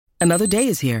Another day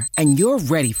is here, and you're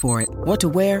ready for it. What to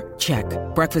wear? Check.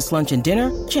 Breakfast, lunch, and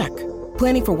dinner? Check.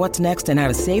 Planning for what's next and how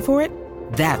to save for it?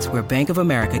 That's where Bank of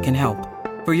America can help.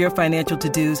 For your financial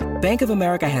to-dos, Bank of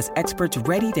America has experts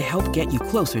ready to help get you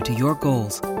closer to your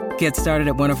goals. Get started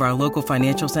at one of our local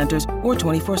financial centers or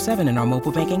 24/7 in our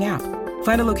mobile banking app.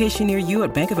 Find a location near you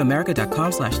at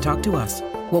bankofamerica.com/talktous.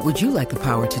 What would you like the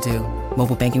power to do?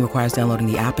 Mobile banking requires downloading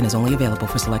the app and is only available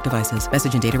for select devices.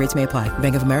 Message and data rates may apply.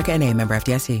 Bank of America N.A., member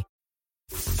FDIC.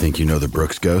 Think you know the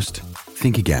Brooks Ghost?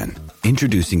 Think again.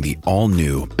 Introducing the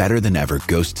all-new, better-than-ever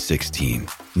Ghost 16.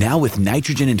 Now with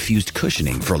nitrogen-infused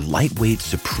cushioning for lightweight,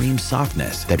 supreme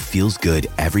softness that feels good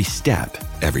every step,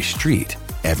 every street,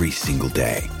 every single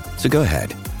day. So go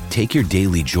ahead, take your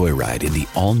daily joyride in the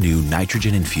all-new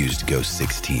nitrogen-infused Ghost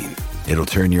 16. It'll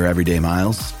turn your everyday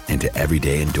miles into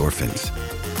everyday endorphins.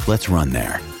 Let's run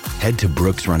there. Head to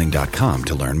brooksrunning.com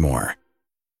to learn more.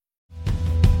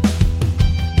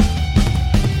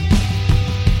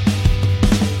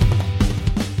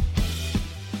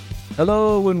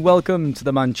 Hello and welcome to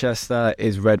the Manchester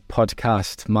is Red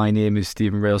podcast. My name is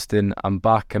Stephen Railston. I'm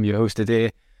back. I'm your host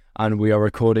today, and we are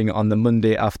recording on the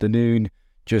Monday afternoon,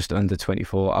 just under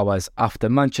 24 hours after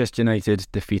Manchester United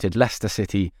defeated Leicester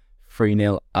City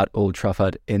 3-0 at Old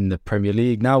Trafford in the Premier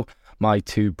League. Now, my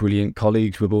two brilliant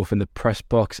colleagues were both in the press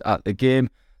box at the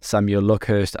game. Samuel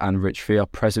Luckhurst and Rich Fee are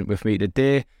present with me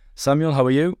today. Samuel, how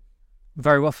are you?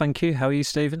 Very well, thank you. How are you,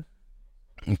 Stephen?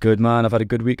 Good, man. I've had a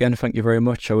good weekend, thank you very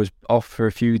much. I was off for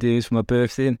a few days for my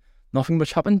birthday and nothing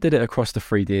much happened, did it, across the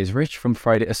 3 days, Rich, from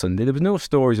Friday to Sunday? There was no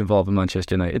stories involving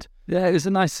Manchester United. Yeah, it was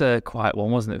a nice quiet one,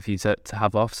 wasn't it, for you to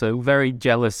have off? So very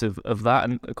jealous of that.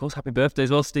 And of course, happy birthday as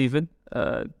well, Stephen.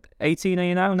 18 are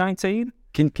you now? 19?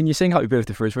 Can you sing happy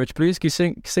birthday for us, Rich, please? Can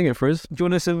you sing it for us? Do you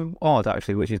want to sing odd,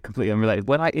 actually, which is completely unrelated?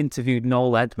 When I interviewed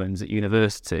Noel Edmonds at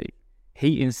university,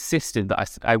 he insisted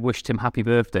that I wished him happy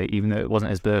birthday, even though it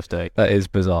wasn't his birthday. That is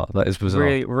bizarre.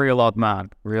 Real odd man.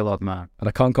 And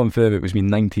I can't confirm it was my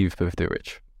 19th birthday,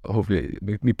 Rich. Hopefully,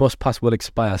 my bus pass will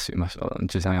expire soon.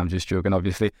 I'm just joking,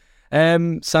 obviously.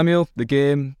 Samuel, the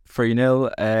game, 3-0.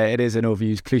 It is an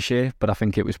overused cliche, but I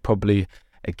think it was probably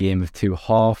a game of two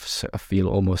halves. I feel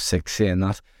almost sick saying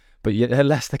that. But yeah,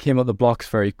 Leicester came out the blocks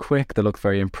very quick. They looked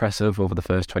very impressive over the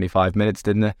first 25 minutes,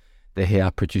 didn't they? De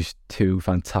Gea produced two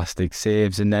fantastic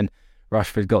saves, and then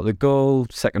Rashford got the goal.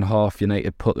 Second half,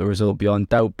 United put the result beyond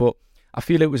doubt, but I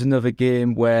feel it was another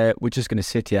game where we're just going to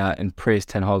sit here and praise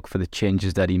Ten Hag for the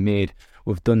changes that he made.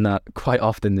 We've done that quite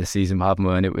often this season, haven't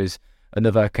we? And it was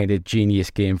another kind of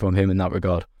genius game from him in that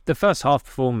regard. The first half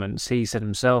performance, he said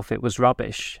himself, it was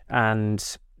rubbish,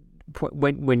 and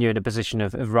when you're in a position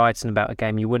of writing about a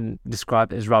game, you wouldn't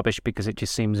describe it as rubbish because it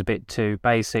just seems a bit too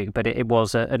basic, but it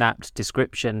was an apt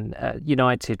description.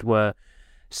 United were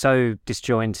so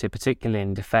disjointed, particularly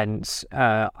in defence.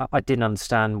 I didn't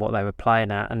understand what they were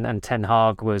playing at, and Ten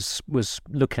Hag was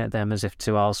looking at them as if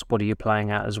to ask, what are you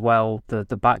playing at as well? The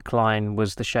back line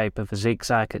was the shape of a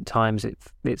zigzag at times.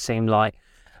 It seemed like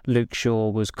Luke Shaw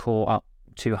was caught up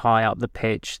too high up the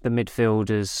pitch. The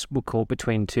midfielders were caught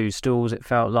between two stools. It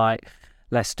felt like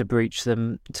Leicester breached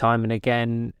them time and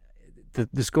again. The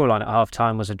scoreline at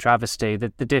half-time was a travesty. The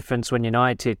difference when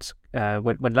United,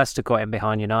 when Leicester got in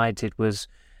behind United, was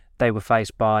they were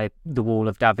faced by the wall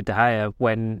of David De Gea.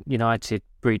 When United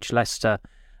breached Leicester,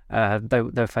 they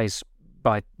were faced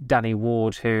by Danny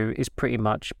Ward, who is pretty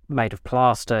much made of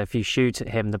plaster. If you shoot at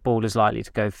him, the ball is likely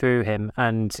to go through him,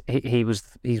 and he's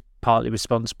partly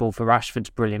responsible for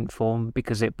Rashford's brilliant form,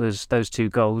 because it was those two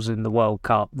goals in the World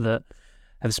Cup that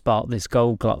have sparked this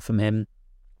goal glut from him.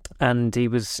 And he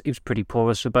was pretty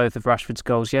porous for both of Rashford's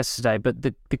goals yesterday. But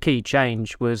the key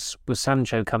change was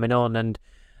Sancho coming on, and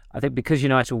I think because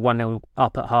United were 1-0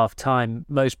 up at half-time,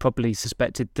 most probably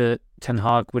suspected that Ten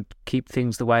Hag would keep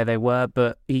things the way they were,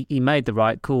 but he made the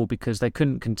right call because they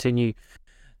couldn't continue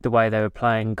the way they were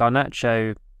playing.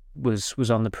 Garnacho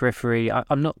was on the periphery.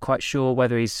 I'm not quite sure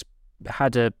whether he's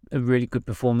had a really good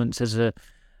performance as a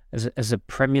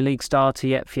Premier League starter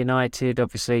yet for United.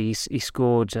 Obviously, he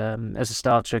scored as a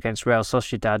starter against Real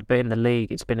Sociedad, but in the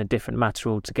league, it's been a different matter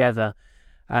altogether.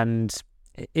 And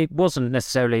it wasn't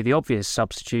necessarily the obvious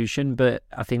substitution, but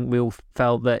I think we all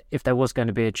felt that if there was going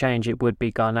to be a change, it would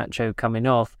be Garnacho coming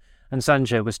off. And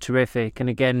Sancho was terrific. And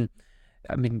again,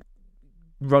 I mean,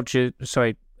 Xavi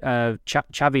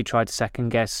tried to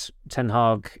second-guess Ten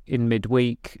Hag in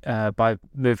midweek by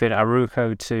moving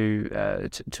Araujo to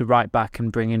right back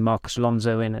and bringing Marcos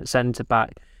Alonso in at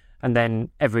centre-back. And then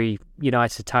every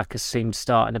United attacker seemed to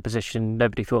start in a position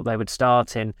nobody thought they would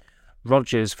start in.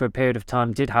 Rodgers, for a period of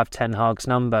time, did have Ten Hag's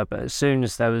number, but as soon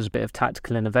as there was a bit of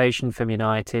tactical innovation from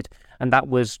United, and that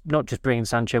was not just bringing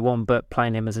Sancho on, but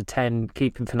playing him as a 10,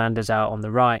 keeping Fernandes out on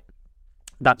the right,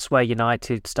 that's where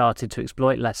United started to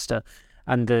exploit Leicester.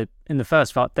 And in the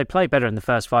first five, they played better in the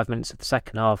first 5 minutes of the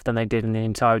second half than they did in the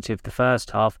entirety of the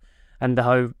first half. And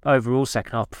the overall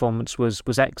second half performance was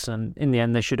excellent. In the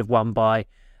end, they should have won by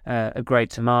a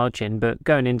greater margin. But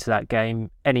going into that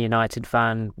game, any United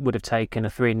fan would have taken a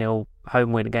 3-0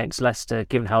 home win against Leicester,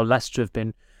 given how Leicester have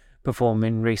been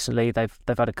performing recently. They've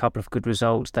had a couple of good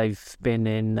results. They've been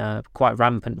in quite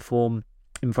rampant form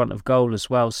in front of goal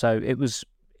as well. So it was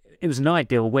an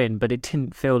ideal win, but it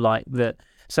didn't feel like that.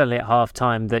 Certainly at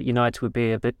half-time, that United would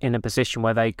be in a position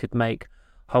where they could make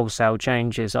wholesale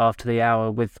changes after the hour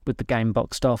with the game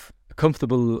boxed off. A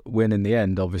comfortable win in the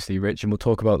end, obviously, Rich, and we'll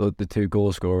talk about the two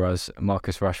goal scorers,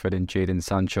 Marcus Rashford and Jadon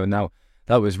Sancho. Now,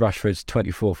 that was Rashford's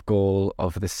 24th goal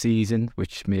of the season,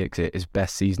 which makes it his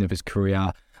best season of his career.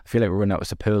 I feel like we're running out of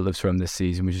superlatives from this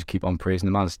season. We just keep on praising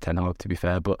the man's Ten Hag, to be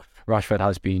fair, but Rashford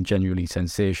has been genuinely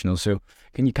sensational. So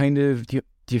can you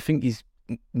do you think he's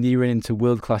nearing into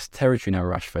world-class territory now,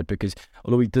 Rashford? Because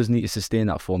although he does need to sustain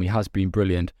that form, he has been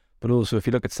brilliant. But also, if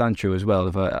you look at Sancho as well,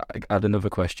 if I add another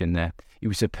question there, he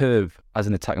was superb as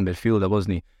an attacking midfielder,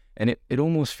 wasn't he? And it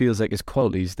almost feels like his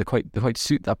qualities, they quite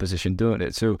suit that position, don't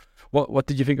it? So what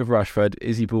did you think of Rashford?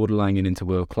 Is he borderline into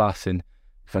world-class? And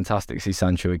fantastic to see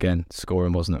Sancho again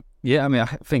scoring, wasn't it? Yeah, I mean, I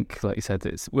think, like you said,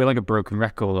 we're like a broken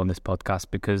record on this podcast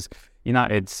because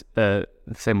United's the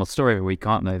same old story every week,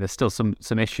 aren't they? There's still some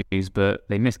issues, but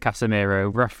they missed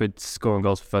Casemiro. Rashford's scoring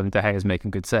goals for fun. De Gea's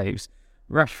making good saves.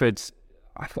 Rashford's,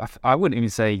 I wouldn't even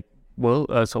say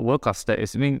world-class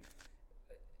status. I mean,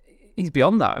 he's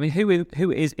beyond that. I mean,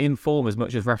 who is in form as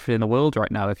much as Rashford in the world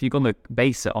right now? If you're going to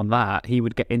base it on that, he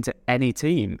would get into any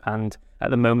team. And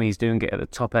at the moment, he's doing it at the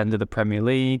top end of the Premier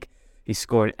League. He's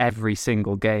scoring every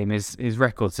single game. His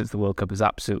record since the World Cup is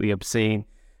absolutely obscene.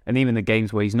 And even the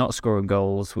games where he's not scoring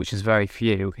goals, which is very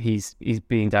few, he's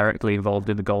being directly involved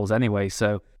in the goals anyway.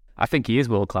 So I think he is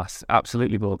world-class,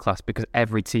 absolutely world-class, because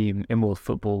every team in world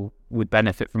football would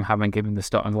benefit from having him in the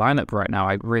starting lineup right now.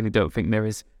 I really don't think there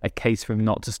is a case for him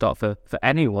not to start for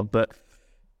anyone, but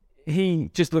he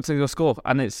just looks like he'll score.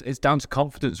 And it's down to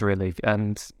confidence, really,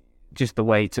 and just the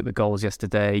way he took the goals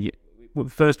yesterday.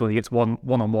 First of all, he gets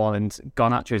one-on-one, and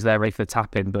Garnacho is there ready for the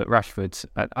tap-in, but Rashford,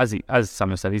 as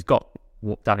Samuel said, he's got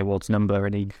Danny Ward's number,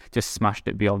 and he just smashed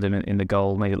it beyond him in the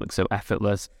goal, made it look so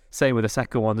effortless. Same with the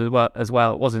second one as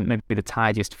well. It wasn't maybe the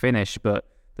tidiest finish, but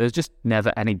there's just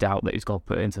never any doubt that he's got to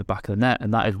put it into the back of the net,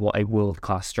 and that is what a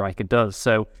world-class striker does.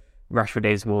 So Rashford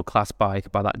is world-class by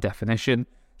that definition.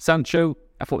 Sancho,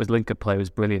 I thought his link-up play was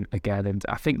brilliant again, and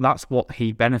I think that's what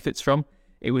he benefits from.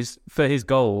 It was, for his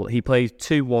goal, he plays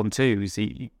 2-1-2s.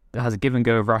 He has a give and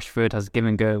go with Rashford, has a give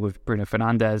and go with Bruno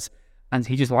Fernandes, and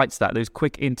he just likes that. Those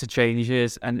quick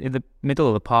interchanges, and in the middle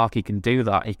of the park, he can do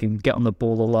that. He can get on the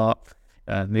ball a lot,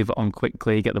 move it on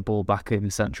quickly, get the ball back in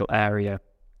the central area.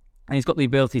 And he's got the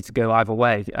ability to go either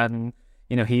way. And,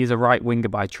 you know, he is a right winger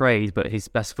by trade, but his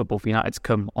best football for United's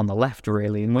come on the left,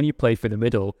 really. And when you play through the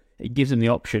middle, it gives him the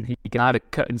option. He can either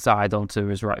cut inside onto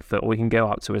his right foot, or he can go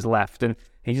out to his left. And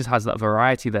he just has that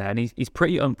variety there. And he's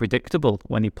pretty unpredictable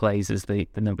when he plays as the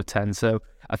number 10. So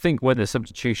I think when the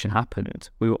substitution happened,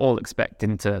 we were all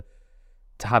expecting to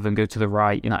have him go to the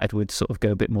right. United would sort of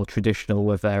go a bit more traditional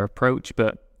with their approach.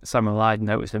 But Samuel Lyden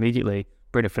noticed immediately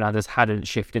Bruno Fernandes hadn't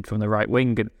shifted from the right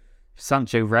wing. And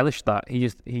Sancho relished that.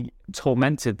 He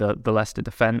tormented the Leicester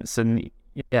defence, and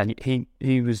yeah,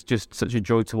 he was just such a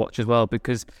joy to watch as well,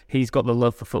 because he's got the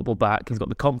love for football back, he's got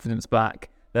the confidence back.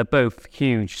 They're both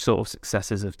huge sort of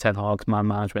successes of Ten Hag's man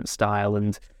management style,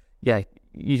 and yeah,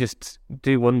 you just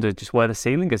do wonder just where the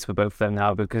ceiling is for both of them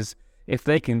now, because if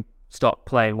they can start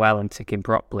playing well and ticking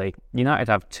properly, United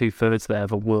have 2/3 there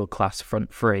of a world-class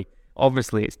front three.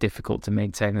 Obviously, it's difficult to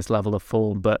maintain this level of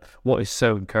form, but what is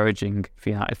so encouraging for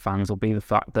United fans will be the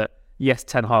fact that, yes,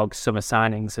 Ten Hag's summer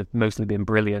signings have mostly been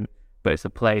brilliant, but it's the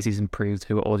players he's improved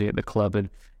who are already at the club, and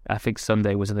I think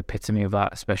Sunday was an epitome of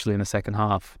that, especially in the second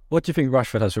half. What do you think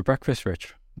Rashford has for breakfast,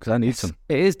 Rich? Because I need some.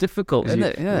 It is difficult, isn't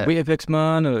it? Yeah. Weetabix,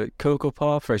 man, or Cocoa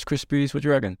Puff, Rice Krispies, what do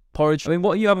you reckon? Porridge? I mean,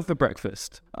 what are you having for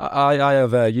breakfast? I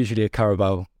have usually a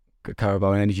Carabao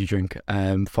energy drink,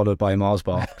 followed by a Mars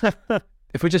bar.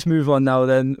 If we just move on now,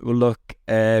 then we'll look.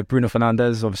 Bruno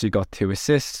Fernandes obviously got 2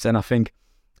 assists, and I think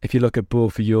if you look at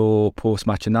both of your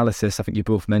post-match analysis, I think you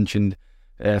both mentioned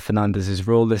Fernandes'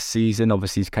 role this season.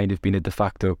 Obviously, he's kind of been a de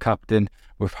facto captain,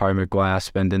 with Harry Maguire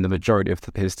spending the majority of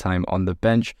his time on the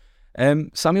bench.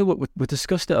 Samuel, we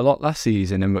discussed it a lot last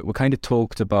season, and we kind of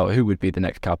talked about who would be the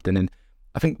next captain, and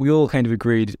I think we all kind of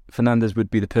agreed Fernandes would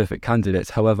be the perfect candidate.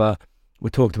 However, we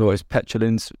talked about his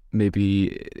petulance,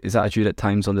 maybe his attitude at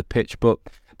times on the pitch, but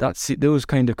those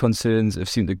kind of concerns have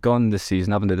seemed to have gone this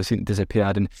season, haven't they? They seem to have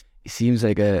disappeared, and he seems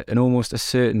like an almost a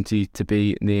certainty to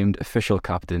be named official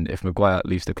captain if Maguire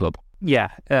leaves the club. Yeah,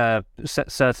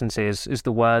 certainty is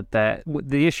the word there.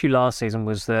 The issue last season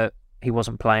was that he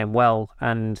wasn't playing well,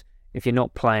 and if you're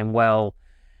not playing well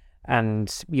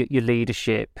and your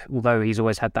leadership, although he's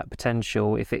always had that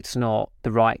potential, if it's not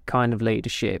the right kind of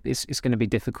leadership, it's going to be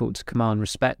difficult to command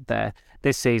respect there.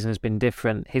 This season has been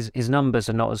different. His numbers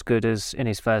are not as good as in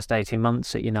his first 18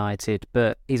 months at United,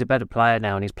 but he's a better player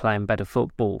now and he's playing better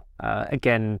football.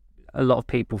 Again, a lot of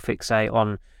people fixate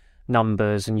on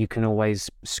numbers and you can always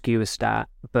skew a stat,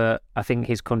 but I think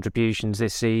his contributions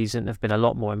this season have been a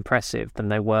lot more impressive than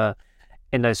they were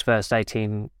in those first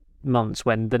 18 months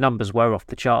when the numbers were off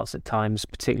the charts at times,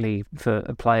 particularly for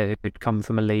a player who'd come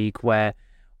from a league where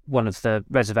one of the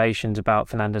reservations about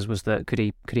Fernandes was that could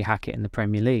he hack it in the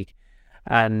Premier League.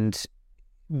 And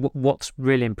what's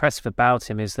really impressive about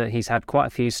him is that he's had quite a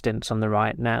few stints on the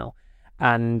right now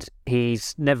and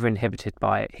he's never inhibited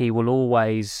by it. He will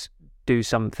always do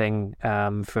something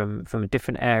from a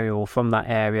different area or from that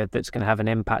area that's going to have an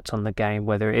impact on the game,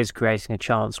 whether it is creating a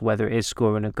chance, whether it is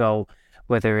scoring a goal,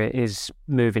 whether it is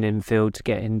moving infield to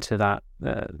get into that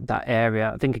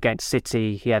area. I think against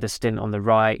City, he had a stint on the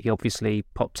right. He obviously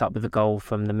popped up with a goal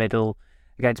from the middle.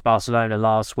 Against Barcelona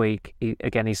last week,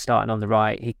 he's starting on the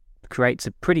right. He creates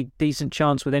a pretty decent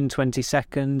chance within 20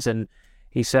 seconds, and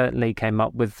he certainly came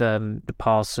up with the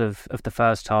pass of the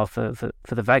first half for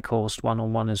the Weghorst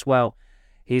one-on-one as well.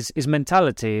 His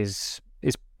mentality is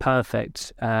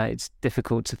perfect. It's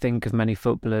difficult to think of many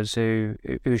footballers who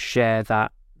share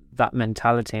that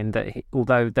mentality, and that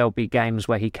although there'll be games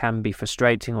where he can be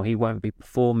frustrating or he won't be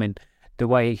performing, the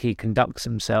way he conducts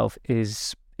himself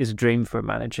is a dream for a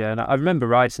manager. And I remember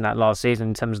writing that last season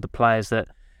in terms of the players that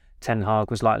Ten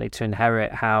Hag was likely to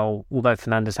inherit, how although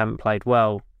Fernandes hadn't played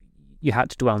well, you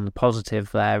had to dwell on the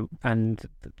positive there, and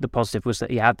the positive was that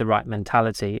he had the right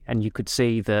mentality, and you could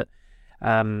see that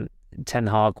Ten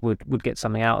Hag would get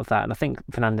something out of that. And I think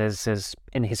Fernandes has,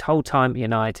 in his whole time at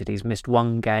United, he's missed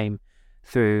one game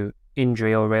through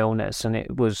injury or illness, and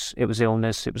it was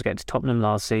illness. It was getting to Tottenham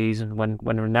last season when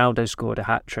Ronaldo scored a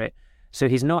hat-trick. So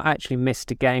he's not actually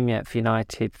missed a game yet for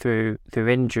United through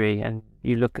injury. And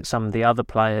you look at some of the other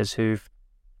players who've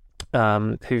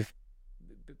been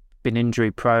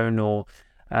injury prone or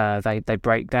they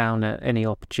break down at any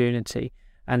opportunity.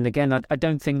 And again, I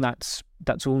don't think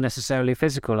that's all necessarily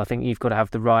physical. I think you've got to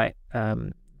have the right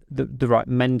the right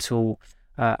mental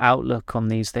outlook on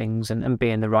these things and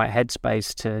be in the right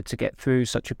headspace to get through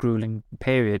such a grueling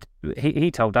period.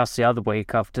 He told us the other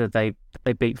week after they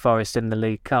beat Forest in the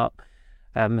League Cup,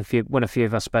 when a few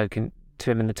of us spoke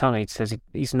to him in the tunnel, he says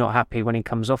he's not happy when he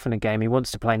comes off in a game. He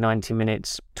wants to play 90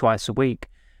 minutes twice a week,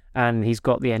 and he's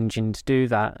got the engine to do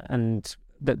that. And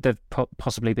there've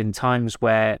possibly been times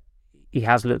where he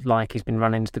has looked like he's been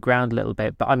run into the ground a little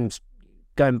bit, but I'm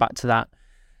going back to that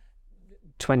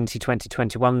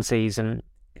 2020-21 season.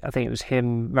 I think it was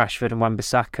him, Rashford and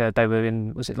Wan-Bissaka. They were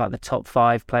in, was it like the top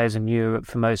 5 players in Europe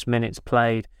for most minutes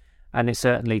played? And it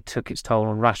certainly took its toll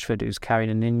on Rashford, who's carrying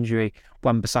an injury.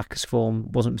 Wan-Bissaka's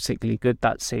form wasn't particularly good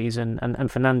that season, and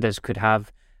Fernandes could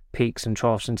have peaks and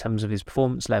troughs in terms of his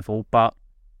performance level, but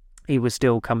he was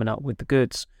still coming up with the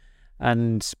goods.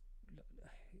 And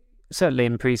certainly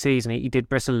in pre-season, he did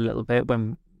bristle a little bit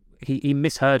when he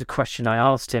misheard a question I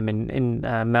asked him in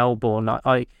Melbourne.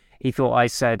 He thought I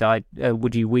said,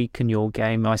 would you weaken your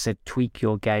game? I said, tweak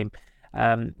your game.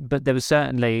 But there was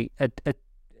certainly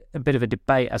a bit of a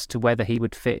debate as to whether he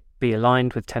would be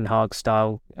aligned with Ten Hag's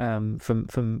style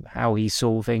from how he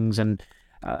saw things. And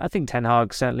I think Ten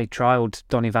Hag certainly trialled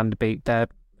Donny van de Beek there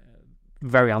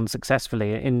very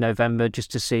unsuccessfully in November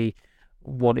just to see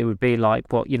what it would be like,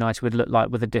 what United would look like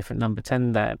with a different number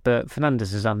 10 there. But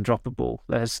Fernandes is undroppable.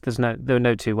 There are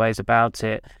no two ways about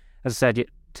it. As I said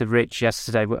to Rich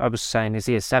yesterday, I was saying, is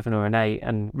he a 7 or an 8?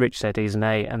 And Rich said he's an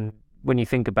 8. And when you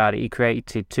think about it, he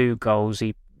created 2 goals.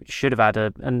 He should have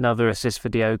had another assist for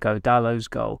Diogo Dalot's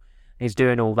goal. He's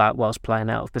doing all that whilst playing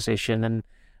out of position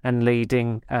and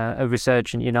leading a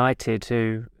resurgent United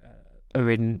who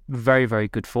are in very, very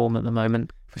good form at the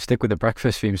moment. If we stick with the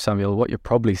breakfast theme, Samuel, what you're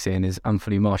probably saying is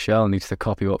Anthony Martial needs to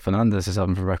copy what Fernandes is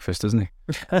having for breakfast, doesn't he?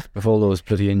 With all those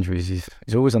bloody injuries,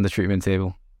 he's always on the treatment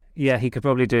table. Yeah, he could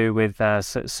probably do with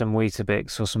some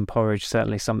Weetabix or some porridge,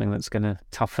 certainly something that's going to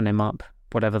toughen him up,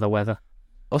 whatever the weather.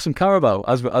 Or some Carabao,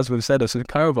 as we've said, or some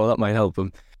Carabao, that might help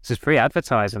him. This is free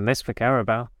advertising, this, for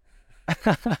Carabao.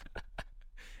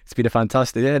 It's been a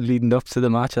fantastic leading up to the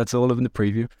match. That's all in the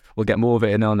preview. We'll get more of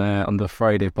it in on the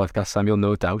Friday podcast, Samuel,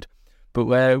 no doubt. But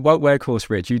Weghorst,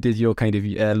 Rich, you did your kind of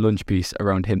lunch piece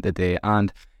around him today,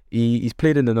 and he's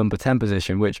played in the number 10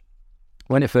 position, which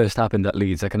when it first happened at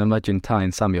Leeds, I can imagine Ty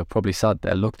and Samuel probably sat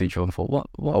there, looked at each other and thought,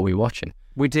 what are we watching?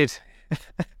 We did.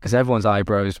 Because everyone's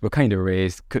eyebrows were kind of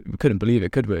raised. We couldn't believe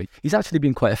it, could we? He's actually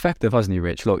been quite effective, hasn't he,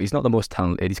 Rich? Look, he's not the most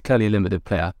talented. He's clearly a limited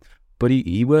player. But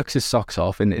he works his socks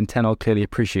off, and Ten Hag clearly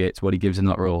appreciates what he gives in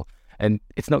that role. And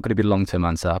it's not going to be a long-term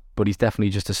answer, but he's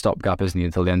definitely just a stopgap, isn't he,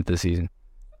 until the end of the season?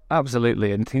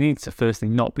 Absolutely, and he needs to firstly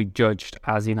not be judged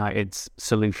as United's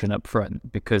solution up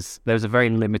front, because there's a very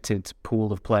limited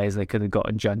pool of players they could have got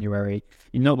in January.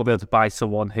 You're not going to be able to buy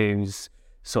someone who's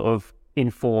sort of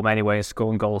in form anyway and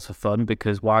scoring goals for fun,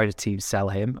 because why would a team sell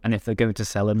him? And if they're going to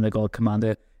sell him, they're going to command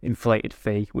an inflated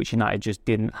fee, which United just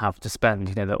didn't have to spend.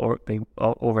 You know, they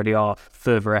already are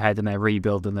further ahead in their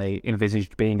rebuild than they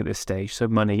envisaged being at this stage. So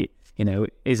money, you know,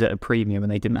 is at a premium,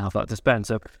 and they didn't have that to spend.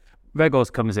 So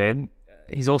Weghorst comes in.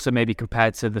 He's also maybe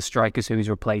compared to the strikers who he's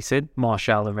replacing,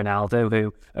 Martial and Ronaldo,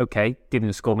 who, okay,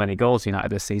 didn't score many goals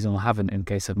United this season, or haven't in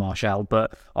case of Martial,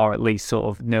 but are at least sort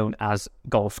of known as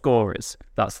goal scorers.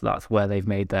 That's where they've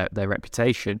made their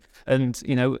reputation. And,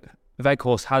 you know,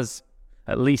 Weghorst has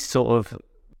at least sort of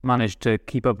managed to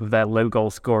keep up with their low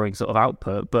goal scoring sort of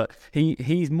output, but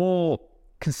he's more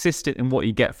consistent in what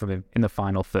you get from him in the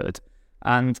final third.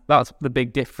 And that's the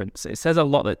big difference. It says a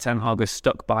lot that Ten Hag has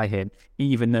stuck by him,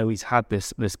 even though he's had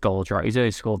this goal drought. He's only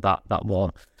scored that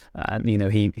one. And, you know,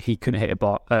 he couldn't hit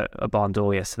a barn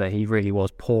door yesterday. He really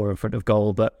was poor in front of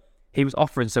goal, but he was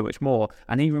offering so much more.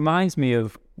 And he reminds me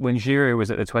of when Giroud was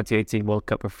at the 2018 World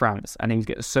Cup of France, and he was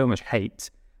getting so much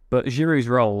hate. But Giroud's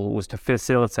role was to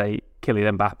facilitate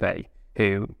Kylian Mbappe,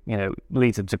 who, you know,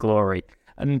 leads him to glory.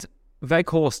 And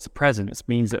Weghorst's presence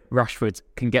means that Rashford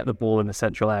can get the ball in the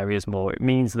central areas more. It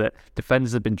means that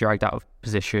defenders have been dragged out of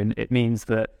position. It means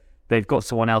that they've got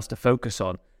someone else to focus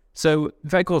on. So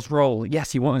Weghorst's role,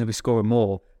 yes, he wanted to be scoring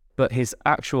more, but his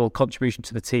actual contribution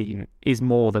to the team is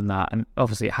more than that. And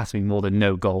obviously it has to be more than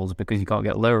no goals, because you can't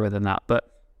get lower than that.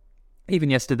 But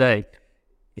even yesterday,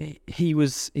 he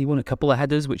won a couple of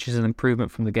headers, which is an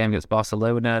improvement from the game against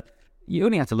Barcelona. You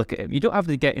only have to look at him. You don't have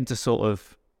to get into sort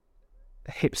of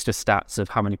hipster stats of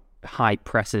how many high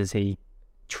presses he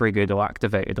triggered or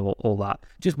activated or all that.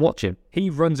 Just watch him. He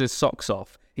runs his socks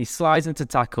off. He slides into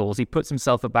tackles. He puts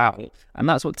himself about. And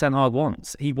that's what Ten Hag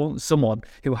wants. He wants someone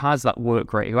who has that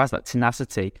work rate, who has that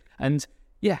tenacity. And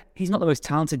yeah, he's not the most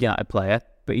talented United player,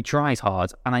 but he tries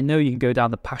hard. And I know you can go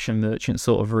down the passion merchant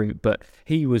sort of route, but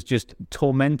he was just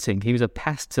tormenting. He was a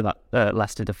pest to that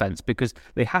Leicester defence, because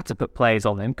they had to put players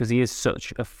on him because he is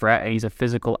such a threat. He's a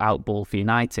physical outball for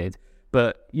United.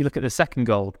 But you look at the second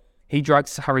goal, he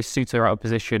drags Harry Souttar out of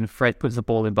position, Fred puts the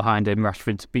ball in behind him,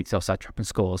 Rashford beats the offside trap and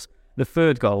scores. The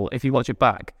third goal, if you watch it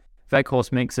back,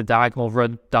 Weghorst makes a diagonal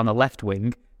run down the left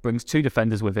wing, brings two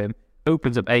defenders with him,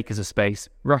 opens up acres of space,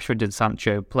 Rashford and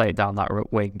Sancho play it down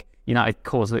that wing, United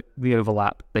cause the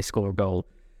overlap, they score a goal.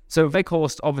 So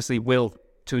Weghorst obviously will,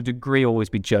 to a degree, always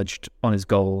be judged on his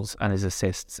goals and his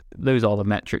assists. Those are the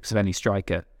metrics of any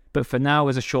striker. But for now,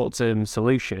 as a short-term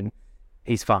solution,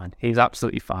 he's fine. He's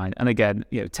absolutely fine. And again,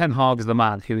 you know, Ten Hag is the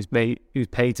man who's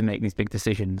paid to make these big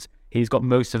decisions. He's got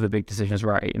most of the big decisions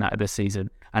right at United this season,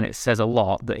 and it says a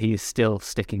lot that he is still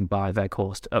sticking by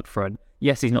Weghorst up front.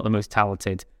 Yes, he's not the most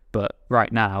talented, but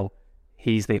right now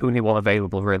he's the only one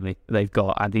available really they've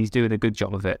got, and he's doing a good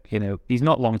job of it. You know, he's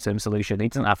not long-term solution. He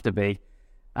doesn't have to be.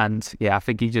 And yeah, I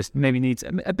think he just maybe needs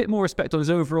a bit more respect on his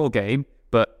overall game,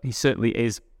 but he certainly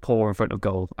is poor in front of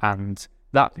goal, and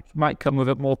that might come with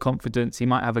a more confidence. He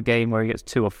might have a game where he gets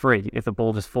 2 or 3 if the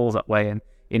ball just falls that way, and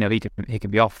you know he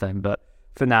can be off then. But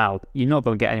for now, you're not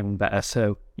going to get anyone better,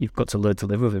 so you've got to learn to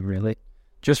live with him, really.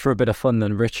 Just for a bit of fun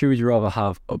then, Rich, who would you rather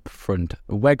have up front,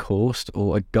 a Weghorst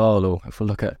or a Garlo? If we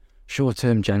look at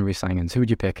short-term January signings, who would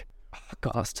you pick? Oh,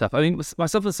 God, that's tough. I mean,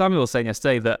 myself and Samuel were saying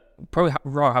yesterday that probably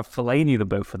rather have Fellaini than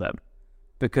both of them,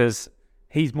 because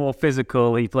he's more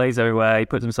physical, he plays everywhere, he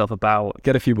puts himself about.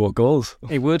 Get a few more goals.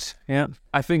 He would, yeah.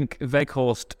 I think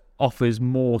Weghorst offers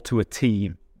more to a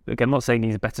team. Again, I'm not saying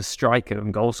he's a better striker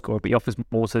and goal scorer, but he offers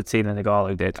more to the team than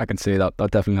Igalo did. I can see that.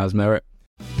 That definitely has merit.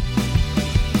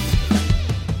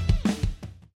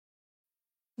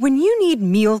 When you need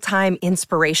mealtime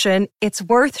inspiration, it's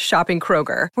worth shopping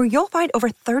Kroger, where you'll find over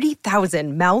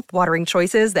 30,000 mouth-watering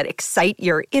choices that excite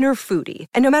your inner foodie.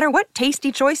 And no matter what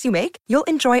tasty choice you make, you'll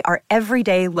enjoy our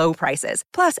everyday low prices,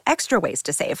 plus extra ways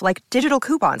to save, like digital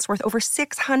coupons worth over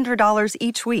 $600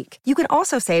 each week. You can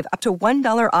also save up to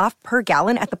 $1 off per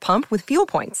gallon at the pump with fuel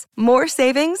points. More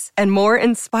savings and more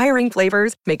inspiring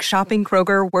flavors make shopping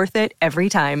Kroger worth it every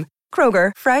time.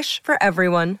 Kroger, fresh for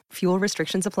everyone. Fuel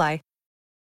restrictions apply.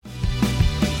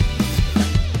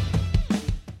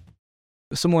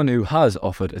 Someone who has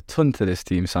offered a ton to this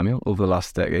team, Samuel, over the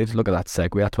last decade, look at that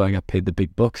segue, that's why I got paid the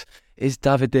big bucks, is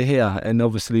David De Gea. And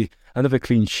obviously, another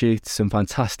clean sheet, some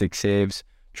fantastic saves,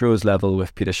 draws level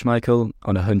with Peter Schmeichel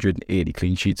on 180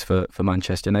 clean sheets for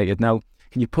Manchester United. Now,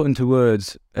 can you put into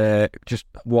words just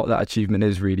what that achievement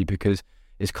is, really? Because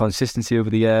his consistency over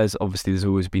the years, obviously there's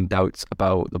always been doubts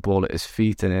about the ball at his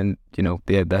feet, and then, you know,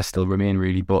 they still remain,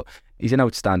 really. But he's an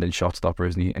outstanding shot stopper,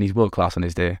 isn't he? And he's world class on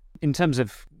his day. In terms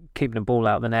of keeping the ball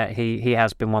out of the net, he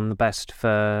has been one of the best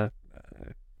for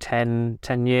 10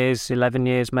 years, 11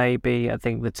 years maybe. I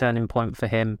think the turning point for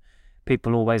him,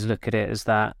 people always look at it as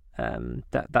that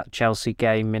Chelsea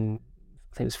game in,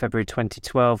 I think it was February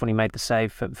 2012, when he made the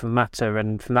save for Mata,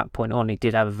 and from that point on he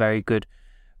did have a very good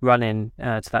run in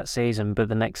to that season. But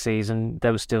the next season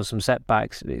there was still some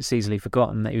setbacks. It's easily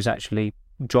forgotten that he was actually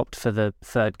dropped for the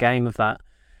third game of that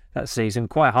season,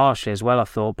 quite harshly as well, I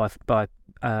thought, by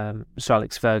Sir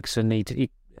Alex Ferguson. He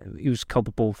was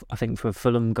culpable, I think, for a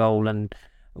Fulham goal, and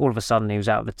all of a sudden he was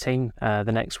out of the team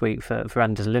the next week for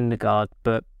Anders Lindegaard.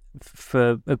 But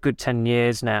for a good 10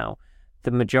 years now,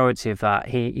 the majority of that,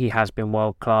 he has been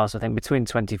world class. I think between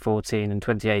 2014 and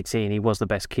 2018 he was the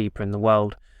best keeper in the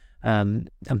world. I'm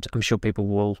sure people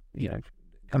will,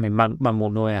 I mean,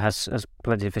 Manuel Neuer has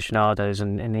plenty of aficionados,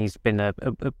 and he's been a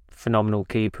phenomenal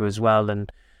keeper as well,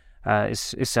 and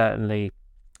it's certainly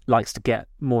likes to get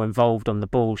more involved on the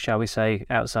ball, shall we say,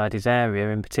 outside his area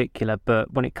in particular.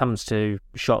 But when it comes to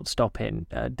shot stopping,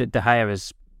 De Gea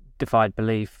has defied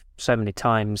belief so many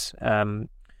times,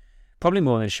 probably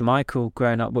more than Schmeichel.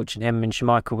 Growing up watching him, and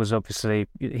Schmeichel was obviously,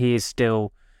 he is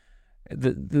still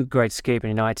the greatest keeper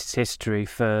in United's history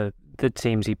for the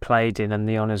teams he played in and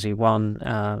the honours he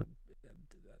won.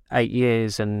 8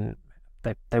 years, and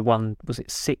they won, was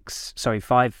it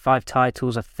five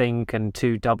titles, I think, and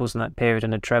 2 doubles in that period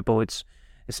and a treble. It's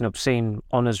an obscene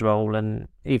honours roll, and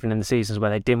even in the seasons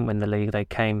where they didn't win the league, they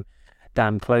came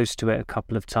damn close to it a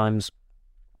couple of times.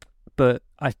 But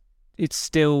it's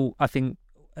still, I think,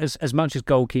 as much as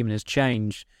goalkeeping has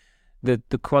changed, the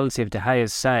quality of De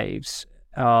Gea's saves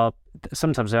are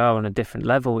sometimes on a different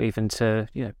level, even to,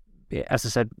 as I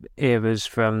said, eras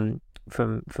from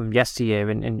yesteryear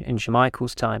in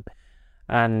Schmeichel's time.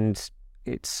 And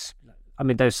it's, I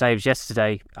mean, those saves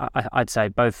yesterday, I'd say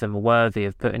both of them are worthy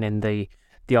of putting in the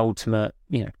ultimate,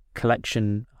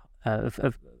 collection of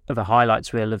a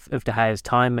highlights reel of De Gea's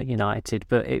time at United.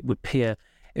 But it would be a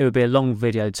long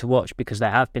video to watch, because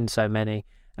there have been so many,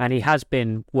 and he has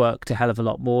been worked a hell of a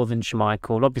lot more than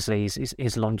Schmeichel. Obviously,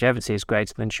 his longevity is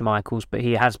greater than Schmeichel's, but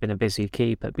he has been a busy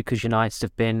keeper, because United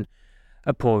have been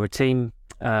a poorer team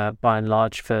by and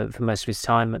large for most of his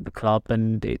time at the club.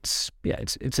 And it's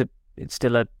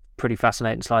still a pretty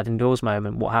fascinating sliding doors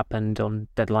moment, what happened on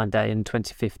deadline day in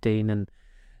 2015 and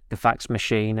the fax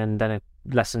machine, and then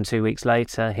less than 2 weeks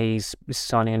later he's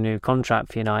signing a new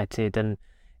contract for United, and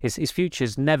his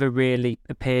future's never really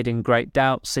appeared in great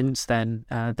doubt since then.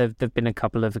 There've been a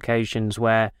couple of occasions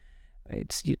where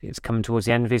it's coming towards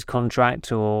the end of his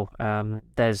contract, or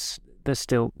there's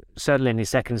still, certainly in his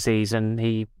second season,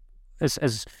 he,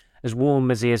 as warm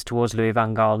as he is towards Louis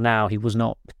van Gaal now, he was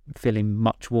not feeling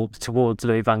much warmth towards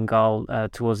Louis van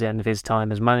Gaal towards the end of his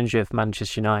time as manager of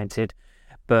Manchester United.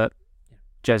 But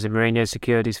Jose Mourinho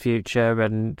secured his future,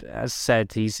 and as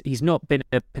said, he's not been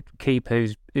a keeper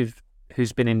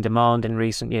who's been in demand in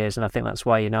recent years, and I think that's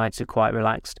why United are quite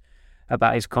relaxed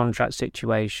about his contract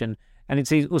situation. And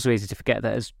it's also easy to forget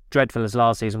that as dreadful as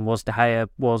last season was, De Gea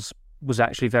was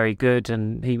actually very good,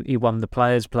 and he won the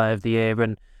Players' Player of the Year,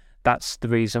 and that's the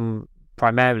reason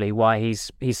primarily why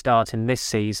he's starting this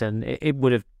season. It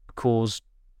would have caused,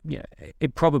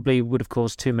 it probably would have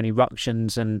caused too many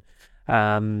ructions, and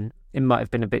it might have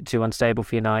been a bit too unstable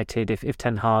for United if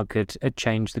Ten Hag had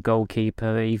changed the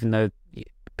goalkeeper, even though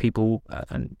people,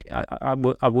 and I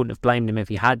wouldn't have blamed him if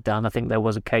he had done. I think there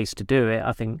was a case to do it.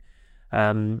 I think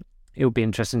it'll be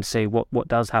interesting to see what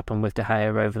does happen with De Gea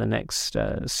over the next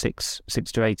 6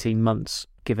 to 18 months,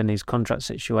 given his contract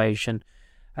situation.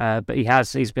 But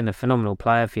he's been a phenomenal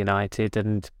player for United,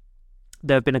 and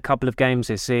there have been a couple of games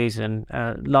this season.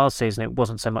 Last season, it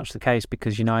wasn't so much the case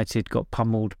because United got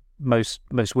pummeled most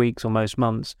weeks or most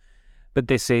months. But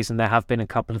this season, there have been a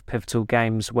couple of pivotal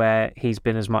games where he's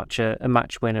been as much a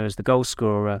match winner as the goal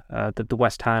scorer. The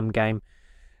West Ham game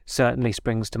certainly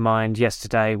springs to mind.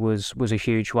 Yesterday was a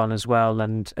huge one as well.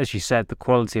 And as you said, the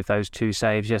quality of those 2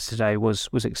 saves yesterday was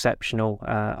exceptional.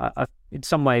 In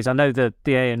some ways, I know the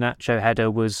Iheanacho header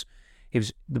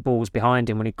the ball was behind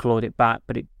him when he clawed it back,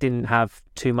 but it didn't have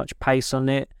too much pace on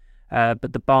it.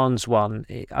 But the Barnes one,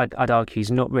 I'd argue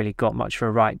he's not really got much of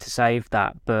a right to save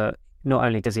that. But not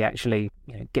only does he actually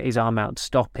get his arm out to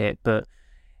stop it, but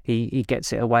he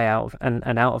gets it away out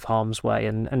of harm's way.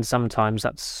 And sometimes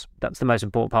that's the most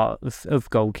important part of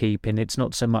goalkeeping. It's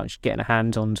not so much getting a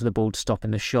hand onto the ball to stop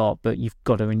in the shot, but you've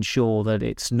got to ensure that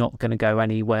it's not going to go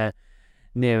anywhere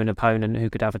near an opponent who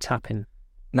could have a tap-in.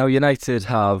 Now, United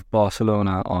have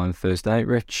Barcelona on Thursday night,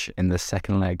 Rich, in the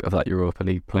second leg of that Europa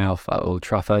League playoff at Old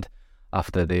Trafford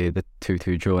after the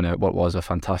 2-2 draw in what was a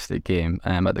fantastic game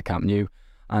at the Camp Nou.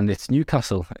 And it's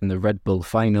Newcastle in the Red Bull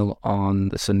final on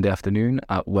the Sunday afternoon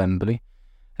at Wembley.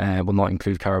 We'll not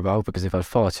include Carabao because they've had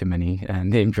far too many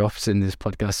name drops in this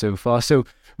podcast so far. So,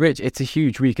 Rich, it's a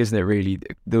huge week, isn't it, really?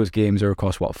 Those games are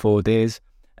across, 4 days?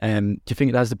 Do you think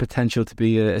it has the potential to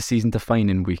be a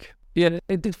season-defining week? Yeah,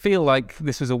 it did feel like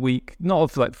this was a week, not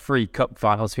of like 3 cup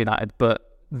finals for United,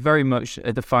 but very much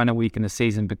a defining week in the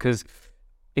season, because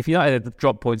if United had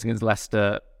dropped points against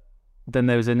Leicester, then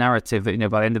there was a narrative that,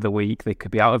 by the end of the week, they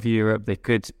could be out of Europe, they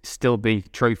could still be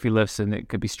trophyless, and it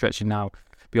could be stretching now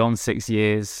beyond 6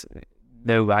 years.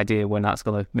 No idea when that's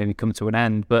going to maybe come to an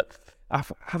end. But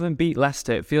having beat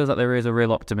Leicester, it feels like there is a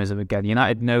real optimism again.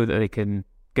 United know that they can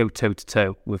go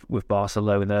toe-to-toe with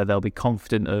Barcelona. They'll be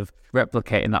confident of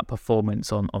replicating that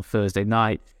performance on Thursday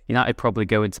night. United probably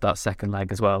go into that second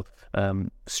leg as well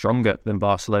stronger than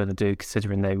Barcelona do,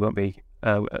 considering they won't be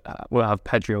we'll have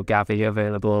Pedri or Gavi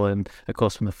available, and of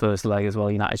course from the first leg as well,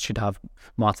 United should have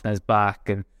Martinez back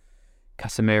and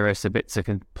Casemiro, Sabitzer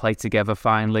can play together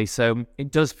finally. So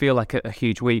it does feel like a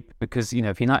huge week, because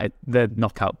if United they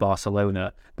knock out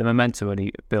Barcelona, the momentum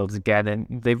only builds again, and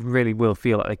they really will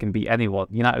feel like they can beat anyone.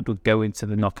 United will go into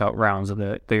the knockout rounds of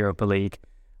the Europa League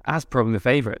as probably the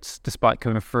favourites, despite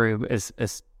coming through as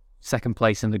second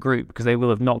place in the group, because they will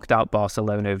have knocked out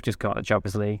Barcelona, who've just got the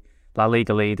Champions League, La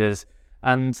Liga leaders,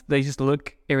 and they just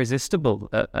look irresistible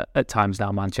at times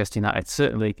now, Manchester United.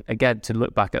 Certainly, again, to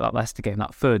look back at that Leicester game,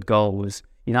 that third goal was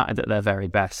United at their very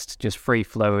best. Just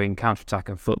free-flowing,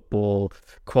 counter-attacking football,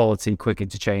 quality, quick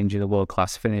interchange, and a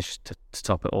world-class finish to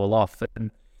top it all off.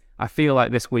 And I feel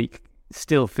like this week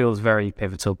still feels very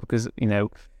pivotal, because,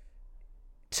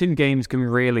 2 games can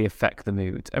really affect the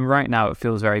mood. And right now it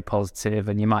feels very positive,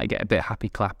 and you might get a bit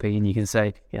happy-clappy, and you can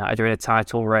say, they're in a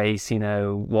title race,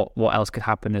 what else could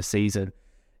happen this season?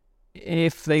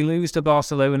 If they lose to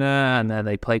Barcelona and then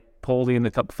they play poorly in the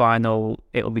cup final,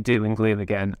 it'll be doom and gloom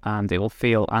again, and it will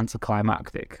feel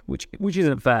anticlimactic, which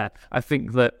isn't fair. I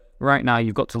think that right now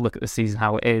you've got to look at the season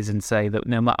how it is and say that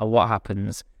no matter what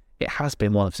happens, it has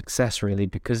been one of success, really,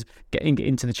 because getting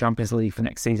into the Champions League for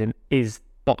next season is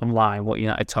bottom line what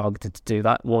United targeted to do.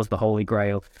 That was the holy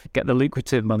grail. Get the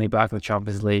lucrative money back of the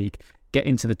Champions League, get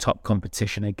into the top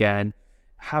competition again,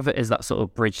 have it as that sort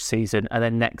of bridge season, and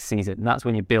then next season, that's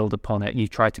when you build upon it. You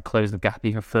try to close the gap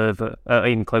even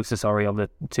closer, on the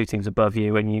 2 teams above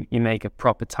you, and you make a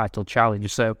proper title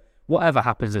challenge. So whatever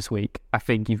happens this week, I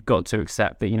think you've got to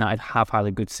accept that United have had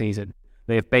a good season.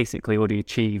 They have basically already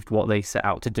achieved what they set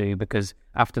out to do, because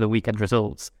after the weekend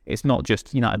results, it's not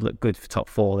just United look good for top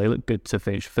 4, they look good to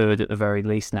finish third at the very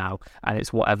least now, and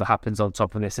it's whatever happens on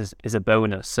top of this is a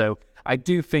bonus. So I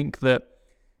do think that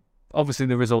obviously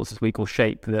the results this week will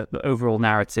shape the overall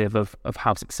narrative of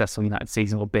how successful United's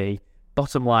season will be.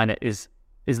 Bottom line is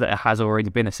that it has already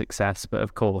been a success, but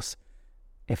of course,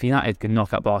 if United can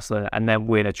knock out Barcelona and then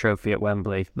win a trophy at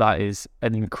Wembley, that is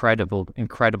an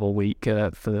incredible week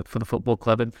for the football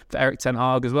club, and for Erik ten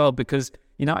Hag as well, because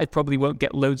United probably won't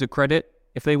get loads of credit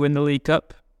if they win the League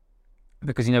Cup,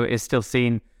 because it is still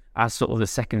seen as sort of the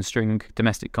second string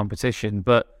domestic competition,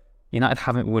 but United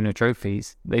haven't won the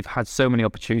trophies. They've had so many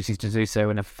opportunities to do so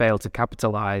and have failed to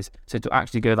capitalise. So to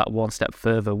actually go that one step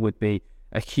further would be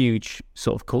a huge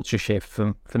sort of culture shift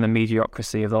from the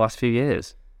mediocrity of the last few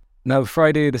years. Now,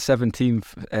 Friday the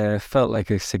 17th felt like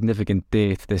a significant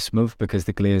date this month, because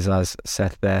the Glazers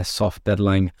set their soft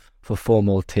deadline for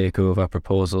formal takeover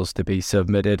proposals to be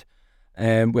submitted.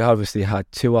 We obviously had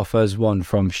 2 offers, one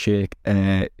from Sheikh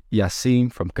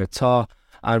Yassim from Qatar,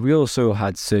 and we also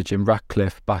had Sir Jim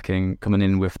Ratcliffe coming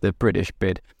in with the British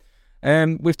bid.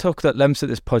 We've talked at length at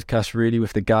this podcast really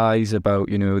with the guys about,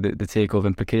 the takeover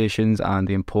implications and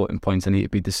the important points that need to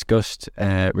be discussed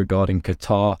regarding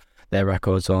Qatar, their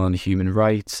records on human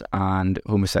rights and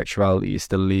homosexuality is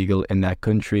still legal in their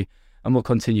country, and we'll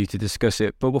continue to discuss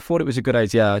it. But we thought it was a good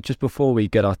idea, just before we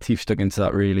get our teeth stuck into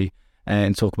that really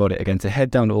and talk about it again, to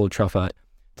head down to Old Trafford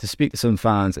to speak to some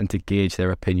fans and to gauge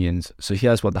their opinions. So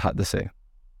here's what they had to say.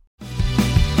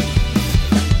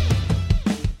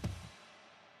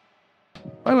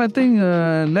 Well, I think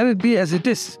let it be as it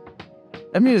is.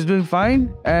 MU is doing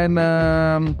fine, and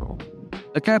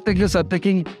the caretakers are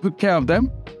taking good care of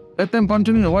them. Let them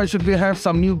continue. Why should we have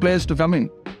some new players to come in?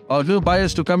 Or new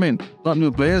buyers to come in? Not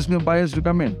new players, new buyers to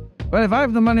come in. Well, if I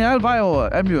have the money, I'll buy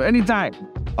over MU anytime.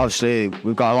 Obviously,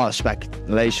 we've got a lot of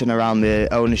speculation around the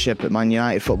ownership at Man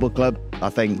United Football Club. I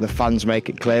think the fans make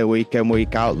it clear week in,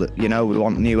 week out that, we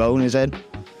want new owners in.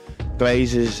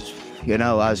 Glazers,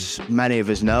 as many of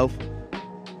us know,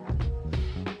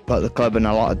 got the club in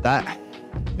a lot of debt,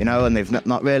 and they've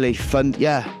not really funded.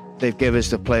 Yeah, they've given us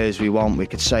the players we want, we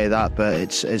could say that, but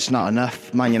it's not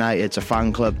enough. Man United's a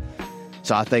fan club,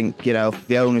 so I think,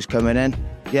 the owners coming in,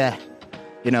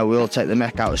 we'll take the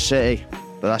mick out of City,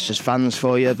 but that's just fans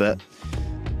for you. But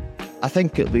I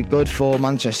think it'll be good for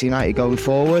Manchester United going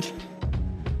forward.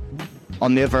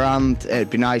 On the other hand,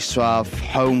 it'd be nice to have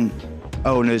home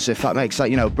owners, if that makes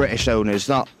sense, British owners.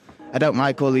 I don't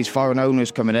like all these foreign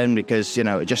owners coming in because,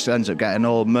 it just ends up getting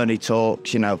all money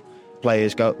talks,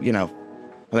 players go,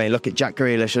 look at Jack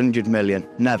Grealish, 100 million,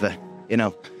 never,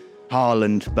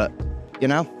 Haaland, but,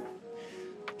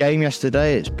 game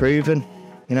yesterday, it's proven,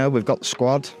 we've got the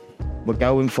squad, we're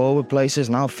going forward places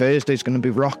now. Thursday's going to be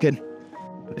rocking.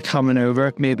 Coming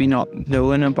over, maybe not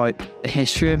knowing about the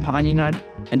history of Man United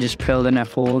and just building a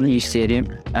whole new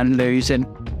stadium and losing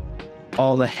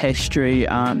all the history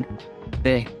and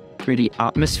the really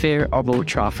atmosphere of Old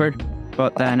Trafford.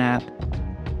 But then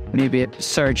maybe if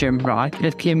Sir Jim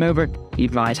Ratcliffe came over, he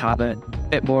might have a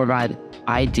bit more of an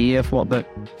idea of what the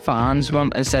fans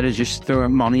want instead of just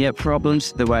throwing money at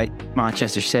problems the way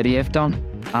Manchester City have done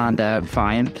and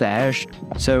buying players.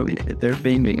 So they're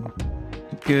being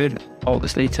good,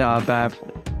 obviously, to have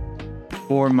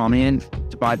more money in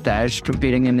to buy players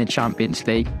competing in the Champions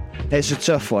League. It's a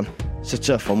tough one.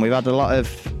 We've had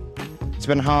it's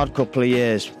been a hard couple of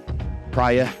years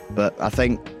prior, but I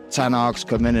think Ten Hag's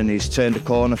come in and he's turned a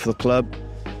corner for the club.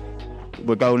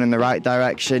 We're going in the right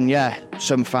direction. Yeah,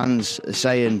 some fans are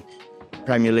saying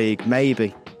Premier League,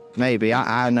 maybe.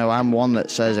 I know I'm one that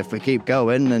says if we keep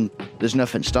going, then there's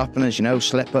nothing stopping us.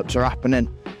 Slip-ups are happening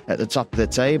at the top of the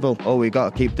table. All we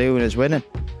got to keep doing is winning.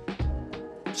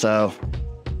 So,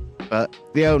 but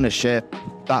the ownership,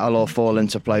 that'll all fall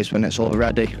into place when it's all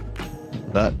ready.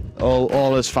 But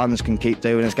all us fans can keep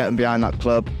doing is getting behind that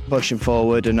club, pushing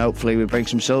forward, and hopefully we bring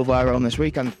some silverware on this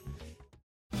weekend.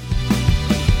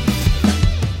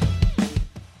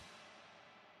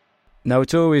 Now,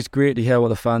 it's always great to hear what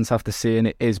the fans have to say, and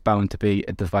it is bound to be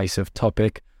a divisive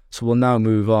topic. So we'll now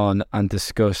move on and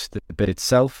discuss the bid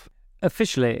itself.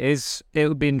 Officially, it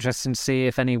would be interesting to see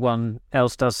if anyone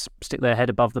else does stick their head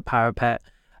above the parapet,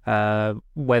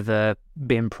 whether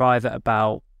being private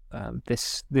about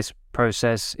this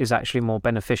process is actually more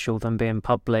beneficial than being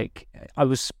public. I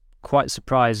was quite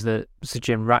surprised that Sir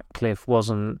Jim Ratcliffe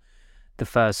wasn't the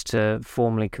first to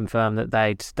formally confirm that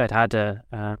they'd had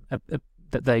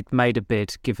that they'd made a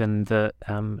bid, given that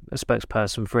a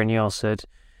spokesperson for Ineos had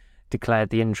declared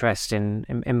the interest in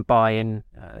buying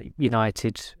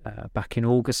United back in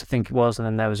August, I think it was, and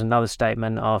then there was another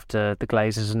statement after the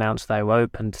Glazers announced they were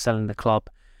open to selling the club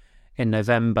in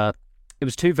November. It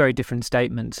was two very different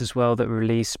statements as well that were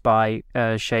released by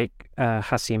Sheikh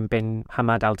Hassim bin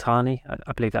Hamad Al Thani,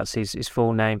 I believe that's his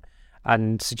full name,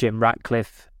 and Sir Jim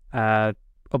Ratcliffe.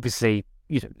 Obviously,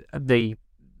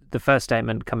 the first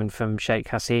statement coming from Sheikh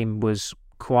Hassim was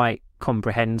quite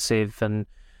comprehensive and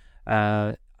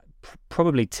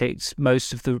probably ticked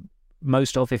most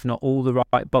of, if not all, the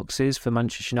right boxes for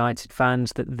Manchester United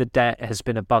fans. That the debt has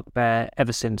been a bugbear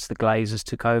ever since the Glazers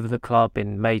took over the club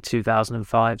in May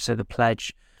 2005. So the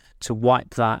pledge to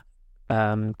wipe that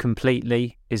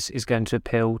completely is going to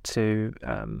appeal to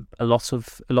a lot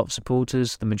of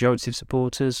supporters, the majority of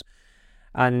supporters.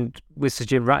 And with Sir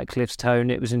Jim Ratcliffe's tone,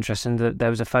 it was interesting that there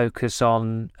was a focus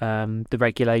on the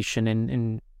regulation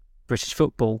in British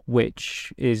football,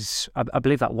 which is, I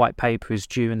believe that white paper is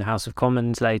due in the House of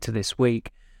Commons later this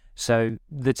week. So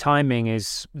the timing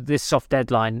is this soft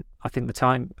deadline. I think the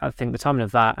timing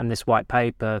of that and this white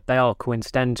paper, they are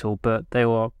coincidental, but they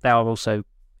are also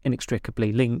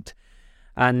inextricably linked.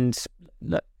 And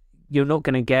you're not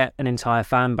going to get an entire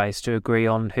fan base to agree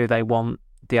on who they want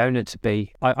the owner to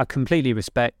be. I completely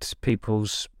respect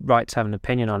people's right to have an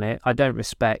opinion on it. I don't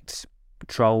respect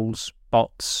trolls,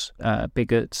 bots,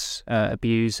 bigots,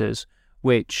 abusers,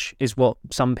 which is what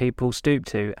some people stoop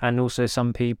to, and also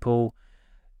some people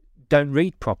don't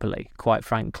read properly, quite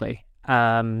frankly.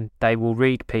 They will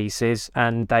read pieces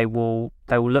and they will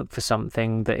look for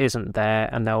something that isn't there,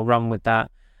 and they'll run with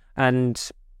that. And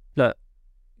look,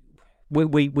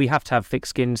 we have to have thick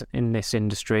skins in this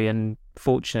industry, and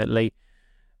fortunately,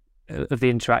 of the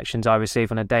interactions I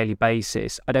receive on a daily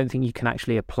basis, I don't think you can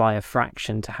actually apply a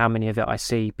fraction to how many of it I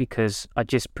see, because I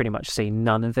just pretty much see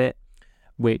none of it,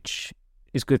 which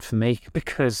is good for me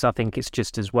because I think it's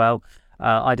just as well.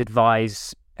 I'd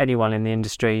advise anyone in the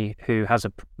industry who has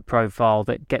a profile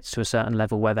that gets to a certain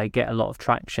level where they get a lot of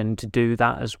traction to do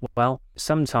that as well.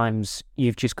 Sometimes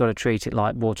you've just got to treat it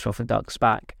like water off a duck's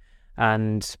back,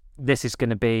 and this is going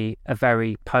to be a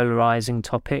very polarising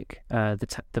topic,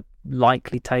 the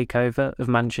likely takeover of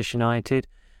Manchester United.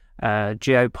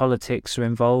 Geopolitics are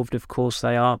involved, of course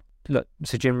they are. Look,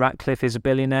 Sir Jim Ratcliffe is a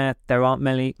billionaire. There aren't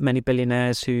many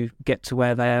billionaires who get to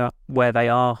where they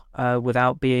are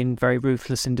without being very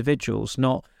ruthless individuals.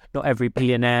 Not every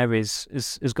billionaire has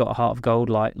got a heart of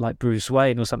gold like Bruce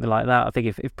Wayne or something like that. I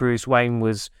think if Bruce Wayne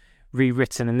was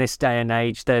rewritten in this day and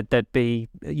age, there'd be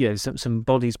some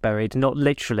bodies buried, not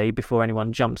literally before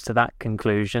anyone jumps to that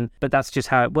conclusion, but that's just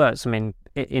how it works. I mean,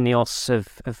 Ineos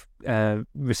have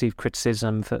received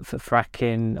criticism for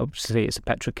fracking. Obviously it's a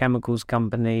petrochemicals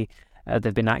company.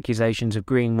 There've been accusations of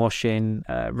greenwashing.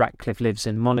 Ratcliffe lives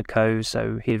in Monaco,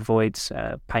 so he avoids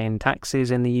paying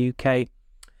taxes in the UK,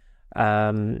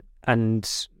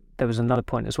 and there was another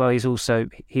point as well.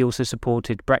 He also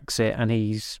supported Brexit, and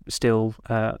he's still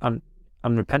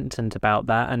unrepentant about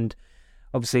that. And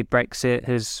obviously, Brexit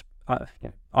has,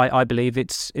 I believe,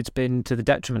 it's been to the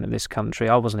detriment of this country.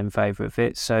 I wasn't in favour of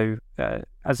it. So,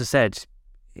 as I said,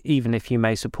 even if you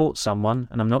may support someone,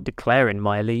 and I'm not declaring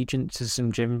my allegiance to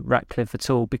some Jim Ratcliffe at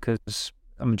all, because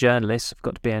I'm a journalist, I've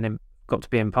got to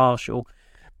be impartial.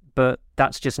 But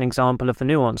that's just an example of the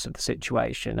nuance of the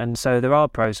situation. And so there are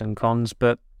pros and cons,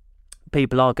 but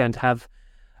people are going to have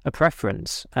a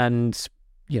preference, and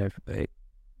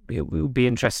it will be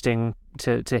interesting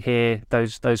to hear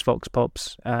those vox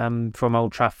pops from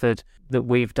Old Trafford that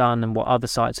we've done and what other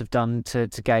sites have done to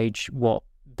gauge what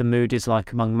the mood is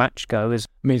like among match goers.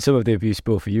 I mean, some of the abuse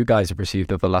both of you guys have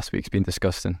received over the last week's been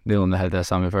disgusting. Nail on the head there,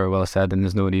 Sam, very well said, and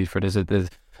there's no need for it. There's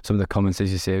some of the comments,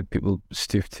 as you say, people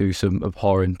stoop to some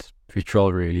abhorrent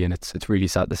vitriol, really, and it's really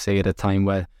sad to say at a time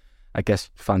where I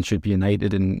guess fans should be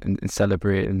united and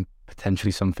celebrating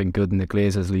potentially something good, and the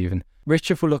Glazers leaving. Rich,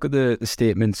 if we look at the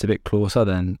statements a bit closer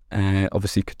then,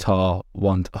 obviously Qatar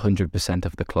want 100%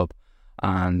 of the club,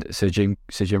 and Sir Jim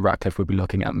Ratcliffe would be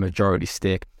looking at majority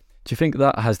stake. Do you think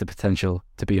that has the potential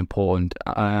to be important?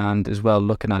 And as well,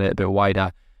 looking at it a bit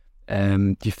wider,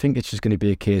 do you think it's just going to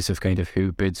be a case of kind of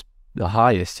who bids the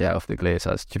highest of the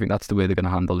Glazers? Do you think that's the way they're going to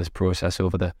handle this process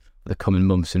over the coming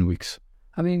months and weeks?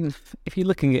 I mean, if you're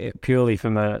looking at it purely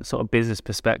from a sort of business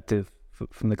perspective,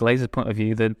 from the Glazers' point of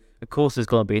view, then of course there's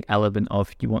going to be an element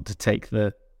of you want to take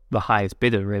the highest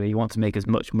bidder, really. You want to make as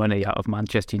much money out of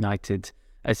Manchester United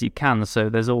as you can, so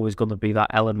there's always going to be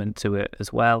that element to it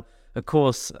as well. Of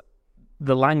course,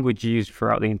 the language used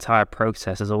throughout the entire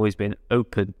process has always been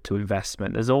open to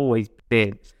investment. There's always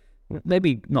been,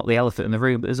 maybe not the elephant in the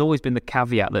room, but there's always been the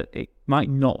caveat that it might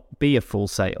not be a full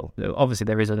sale. Obviously,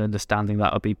 there is an understanding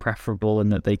that would be preferable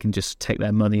and that they can just take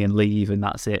their money and leave and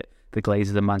that's it. The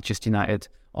Glazers and Manchester United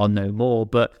are no more.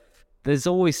 But there's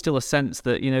always still a sense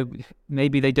that,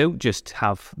 maybe they don't just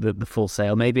have the full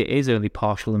sale. Maybe it is only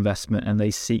partial investment and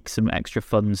they seek some extra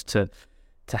funds to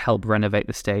help renovate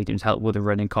the stadium, to help with the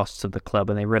running costs of the club,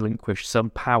 and they relinquish some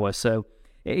power. So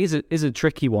it is a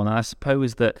tricky one. And I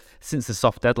suppose that since the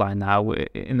soft deadline now,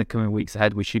 in the coming weeks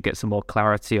ahead, we should get some more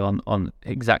clarity on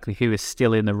exactly who is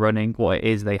still in the running, what it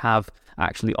is they have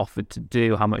actually offered to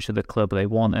do, how much of the club they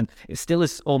want. And it still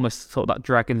is almost sort of that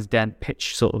Dragon's Den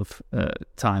pitch sort of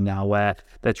time now, where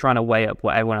they're trying to weigh up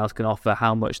what everyone else can offer,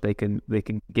 how much they can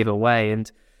give away. And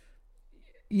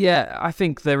yeah, I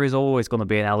think there is always going to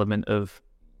be an element of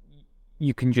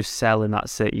you can just sell and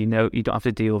that's it. You don't have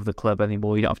to deal with the club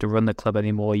anymore. You don't have to run the club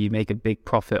anymore. You make a big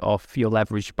profit off your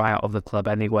leveraged buyout of the club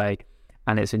anyway,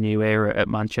 and it's a new era at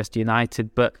Manchester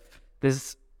United. But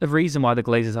there's a reason why the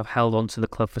Glazers have held on to the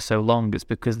club for so long. It's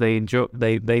because they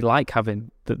like having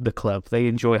the club. They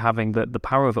enjoy having the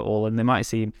power of it all, and they might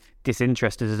seem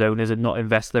disinterested as owners and not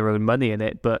invest their own money in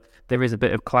it, but there is a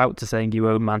bit of clout to saying you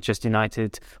own Manchester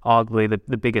United, arguably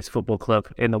the biggest football club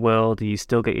in the world, and you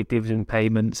still get your dividend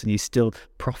payments and you still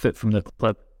profit from the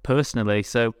club personally.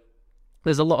 So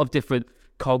there's a lot of different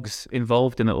cogs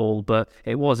involved in it all, but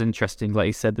it was interesting, like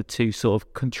you said, the two sort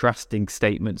of contrasting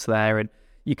statements there. And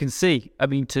you can see, I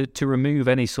mean, to remove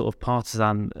any sort of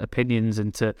partisan opinions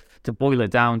and to boil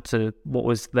it down to what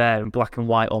was there in black and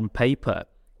white on paper,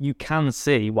 you can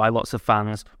see why lots of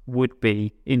fans would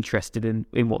be interested in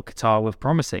what Qatar were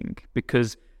promising,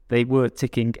 because they were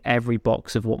ticking every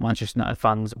box of what Manchester United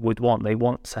fans would want. They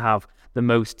want to have the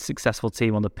most successful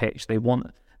team on the pitch. They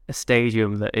want a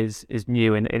stadium that is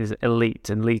new and is elite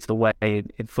and leads the way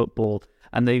in football.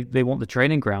 And they want the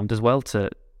training ground as well to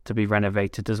be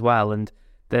renovated as well. And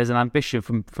there's an ambition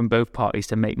from both parties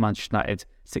to make Manchester United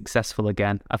successful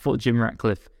again. I thought Jim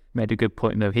Ratcliffe made a good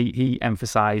point, though. He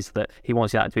emphasised that he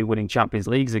wants United to be winning Champions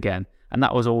Leagues again. And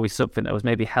that was always something that was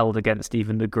maybe held against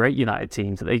even the great United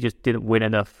teams, that they just didn't win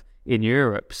enough in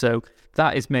Europe. So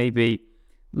that is maybe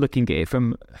looking at it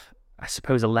from, I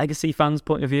suppose, a legacy fan's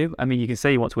point of view. I mean, you can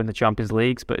say you want to win the Champions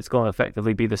Leagues, but it's going to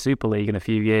effectively be the Super League in a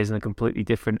few years in a completely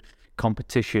different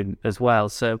competition as well.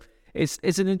 So it's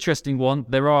an interesting one.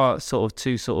 There are sort of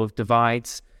two sort of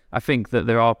divides. I think that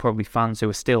there are probably fans who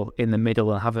are still in the middle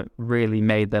and haven't really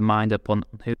made their mind up on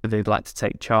who they'd like to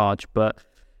take charge. But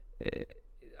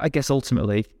I guess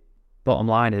ultimately, bottom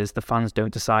line is the fans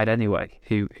don't decide anyway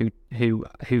who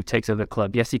takes over the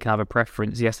club. Yes, you can have a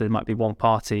preference. Yes, there might be one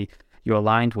party you're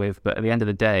aligned with, but at the end of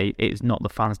the day, it's not the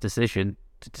fans' decision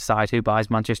to decide who buys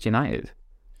Manchester United.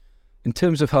 In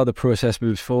terms of how the process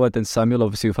moves forward, then Samuel,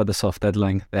 obviously we've had the soft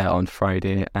deadline there on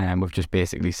Friday, and we've just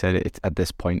basically said it at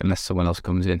this point, unless someone else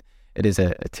comes in, it is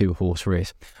a two-horse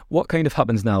race. What kind of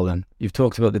happens now then? You've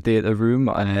talked about the data room,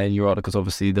 and your articles,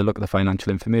 obviously, they look at the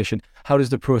financial information. How does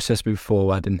the process move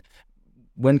forward, and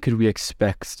when could we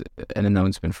expect an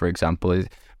announcement, for example?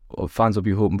 Fans will be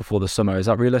hoping before the summer. Is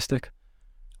that realistic?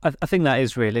 I think that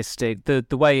is realistic.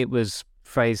 The way it was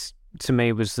phrased to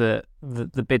me was that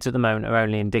the bids at the moment are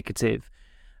only indicative,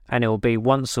 and it will be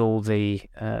once all the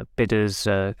bidders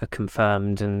are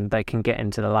confirmed and they can get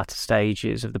into the latter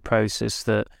stages of the process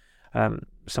that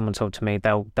someone told to me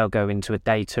they'll go into a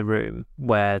data room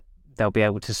where they'll be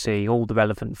able to see all the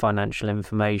relevant financial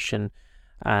information,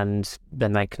 and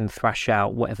then they can thrash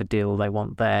out whatever deal they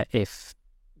want there. If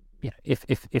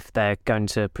they're going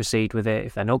to proceed with it,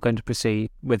 if they're not going to proceed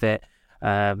with it.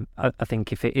 I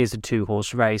think if it is a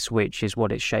two-horse race, which is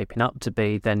what it's shaping up to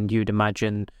be, then you'd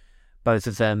imagine both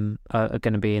of them are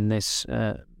going to be in this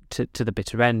to the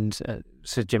bitter end.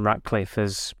 Sir Jim Ratcliffe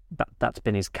that's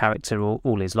been his character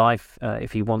all his life.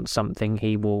 If he wants something,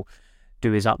 he will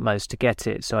do his utmost to get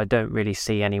it. So I don't really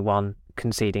see anyone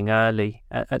conceding early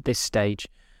at this stage.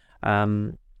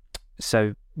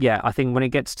 So yeah, I think when it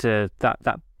gets to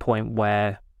that point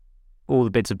where all the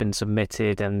bids have been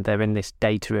submitted and they're in this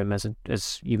data room,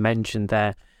 as you mentioned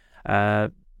there,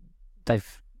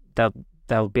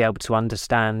 they'll be able to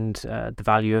understand the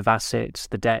value of assets,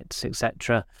 the debts,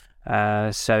 etc.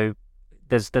 So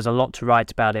there's a lot to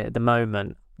write about it at the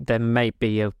moment. There may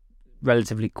be a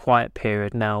relatively quiet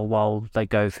period now while they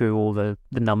go through all the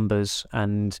numbers,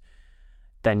 and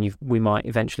then we might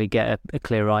eventually get a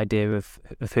clear idea of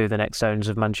who the next owners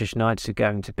of Manchester United are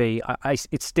going to be.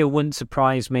 It still wouldn't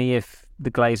surprise me if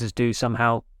the Glazers do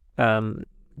somehow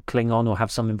cling on or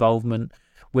have some involvement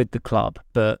with the club,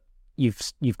 but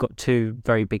you've got two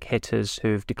very big hitters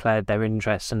who have declared their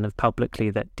interests and have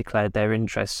publicly declared their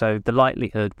interests, so the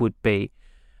likelihood would be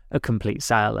a complete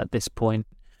sale at this point.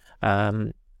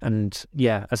 And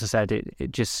yeah, as I said,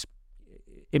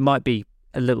 it might be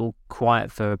a little quiet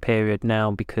for a period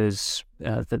now because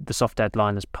the soft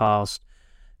deadline has passed.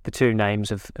 The two names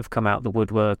have come out the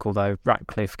woodwork, although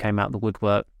Ratcliffe came out the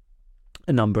woodwork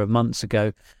a number of months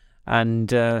ago,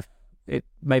 and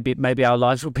maybe our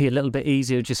lives will be a little bit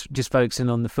easier just focusing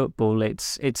on the football.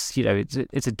 It's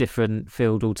a different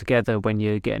field altogether when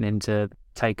you're getting into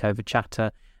takeover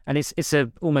chatter, and it's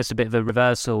almost a bit of a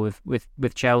reversal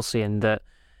with Chelsea in that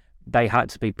they had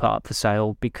to be part of the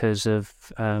sale because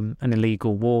of an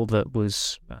illegal war that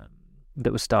was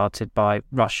started by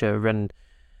Russia, and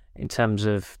in terms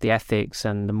of the ethics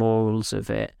and the morals of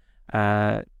it,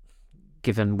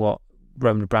 given what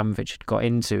Roman Abramovich had got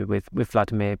into with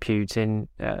Vladimir Putin,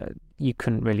 you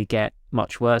couldn't really get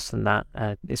much worse than that,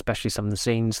 especially some of the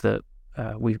scenes that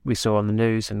we saw on the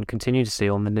news and continue to see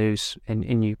on the news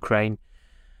in Ukraine.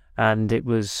 And it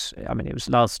was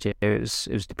last year. It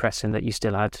was depressing that you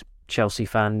still had Chelsea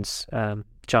fans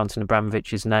chanting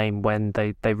Abramovich's name when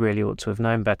they really ought to have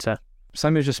known better.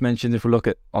 Samuel just mentioned, if we look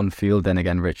at on-field then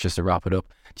again, Rich, just to wrap it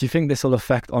up, do you think this will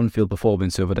affect on-field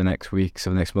performance over the next weeks,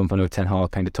 over the next month? I know Ten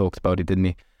Hag kind of talked about it, didn't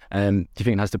he? Do you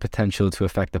think it has the potential to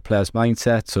affect the players'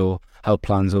 mindsets or how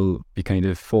plans will be kind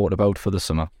of thought about for the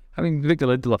summer? I mean, Victor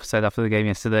Lindelof said after the game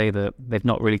yesterday that they've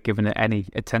not really given it any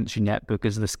attention yet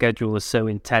because the schedule is so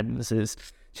intense. It's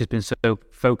just been so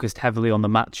focused heavily on the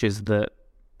matches that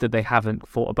they haven't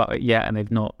thought about it yet, and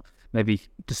they've not maybe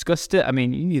discussed it. I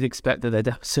mean, you'd expect that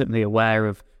they're certainly aware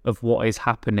of what is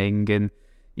happening, and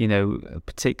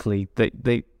particularly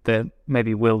there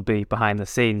maybe will be behind the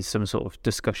scenes some sort of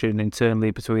discussion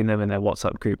internally between them in their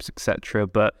WhatsApp groups, etc.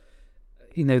 But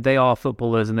they are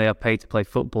footballers and they are paid to play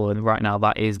football, and right now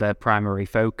that is their primary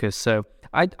focus. So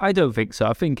I don't think so.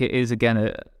 I think it is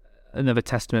again another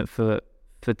testament for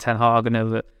Ten Hag,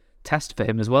 another test for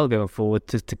him as well going forward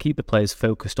to keep the players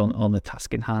focused on the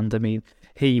task in hand. I mean,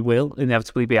 he will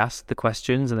inevitably be asked the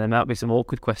questions, and there might be some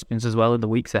awkward questions as well in the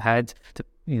weeks ahead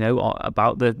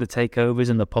about the takeovers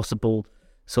and the possible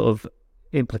sort of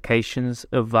implications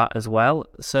of that as well.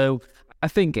 So I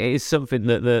think it is something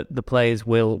that the players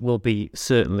will be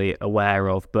certainly aware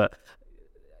of, but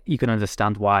you can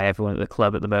understand why everyone at the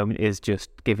club at the moment is just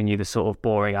giving you the sort of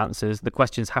boring answers. The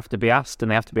questions have to be asked and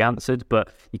they have to be answered,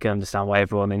 but you can understand why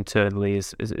everyone internally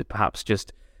is perhaps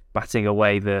just batting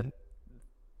away the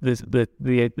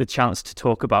chance to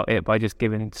talk about it by just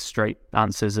giving straight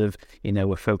answers of,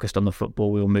 we're focused on the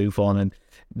football, we'll move on, and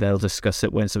they'll discuss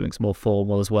it when something's more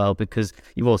formal as well, because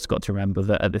you've also got to remember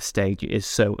that at this stage it is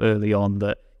so early on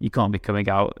that you can't be coming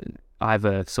out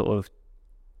either sort of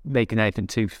making anything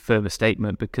too firm a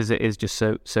statement, because it is just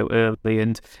so early,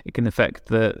 and it can affect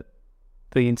the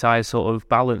entire sort of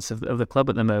balance of the club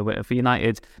at the moment. And for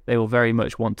United, they will very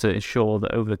much want to ensure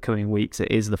that over the coming weeks it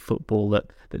is the football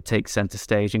that takes centre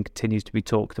stage and continues to be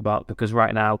talked about, because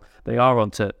right now they are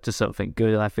on to something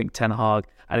good, and I think Ten Hag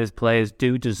and his players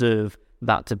do deserve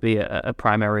that to be a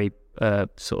primary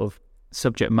sort of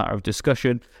subject matter of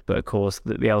discussion. But of course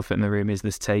the elephant in the room is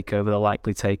this takeover, the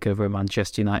likely takeover of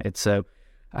Manchester United. So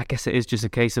I guess it is just a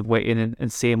case of waiting and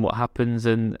seeing what happens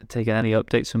and taking any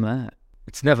updates from there.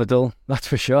 It's never dull, that's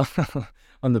for sure,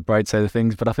 on the bright side of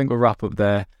things. But I think we'll wrap up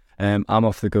there. I'm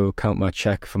off to go count my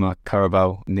cheque for my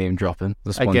Carabao name dropping.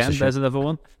 Again, there's another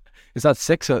one. Is that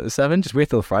 6 or 7? Just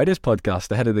wait till Friday's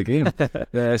podcast ahead of the game.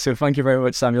 So thank you very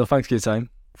much, Samuel. Thanks for your time.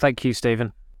 Thank you,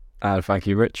 Stephen. And thank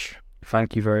you, Rich.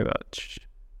 Thank you very much.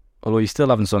 Although you still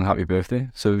haven't sung happy birthday,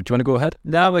 so do you want to go ahead?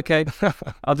 No, I'm okay.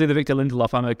 I'll do the Victor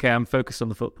Lindelof. I'm okay. I'm focused on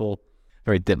the football.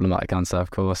 Very diplomatic answer,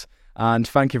 of course. And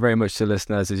thank you very much to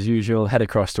listeners. As usual, head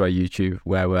across to our YouTube,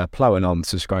 where we're ploughing on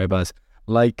subscribers.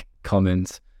 Like,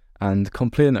 comment, and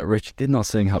complain that Rich did not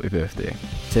sing happy birthday.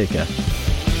 Take care.